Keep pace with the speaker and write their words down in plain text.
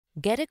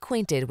Get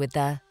acquainted with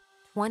the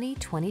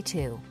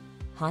 2022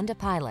 Honda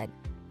Pilot.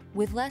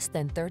 With less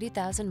than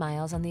 30,000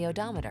 miles on the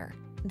odometer,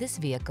 this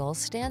vehicle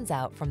stands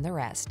out from the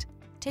rest.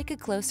 Take a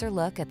closer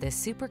look at this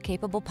super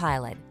capable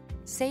Pilot.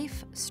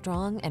 Safe,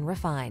 strong, and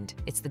refined,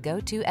 it's the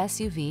go-to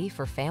SUV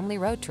for family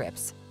road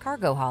trips,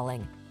 cargo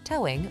hauling,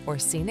 towing, or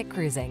scenic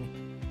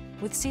cruising.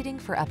 With seating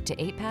for up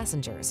to 8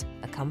 passengers,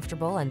 a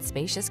comfortable and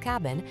spacious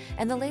cabin,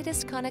 and the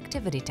latest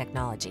connectivity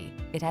technology,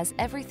 it has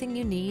everything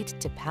you need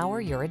to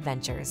power your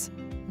adventures.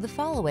 The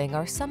following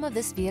are some of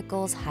this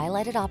vehicle's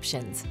highlighted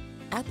options: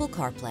 Apple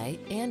CarPlay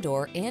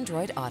and/or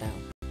Android Auto,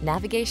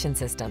 navigation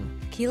system,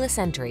 keyless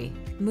entry,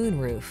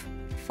 moonroof,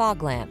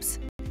 fog lamps,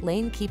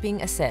 lane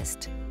keeping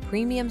assist,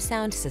 premium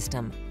sound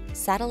system,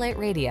 satellite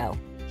radio,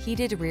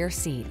 heated rear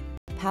seat,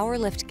 power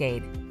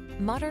liftgate.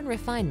 Modern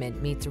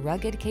refinement meets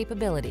rugged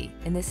capability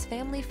in this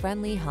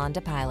family-friendly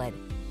Honda Pilot.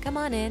 Come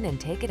on in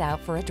and take it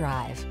out for a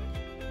drive.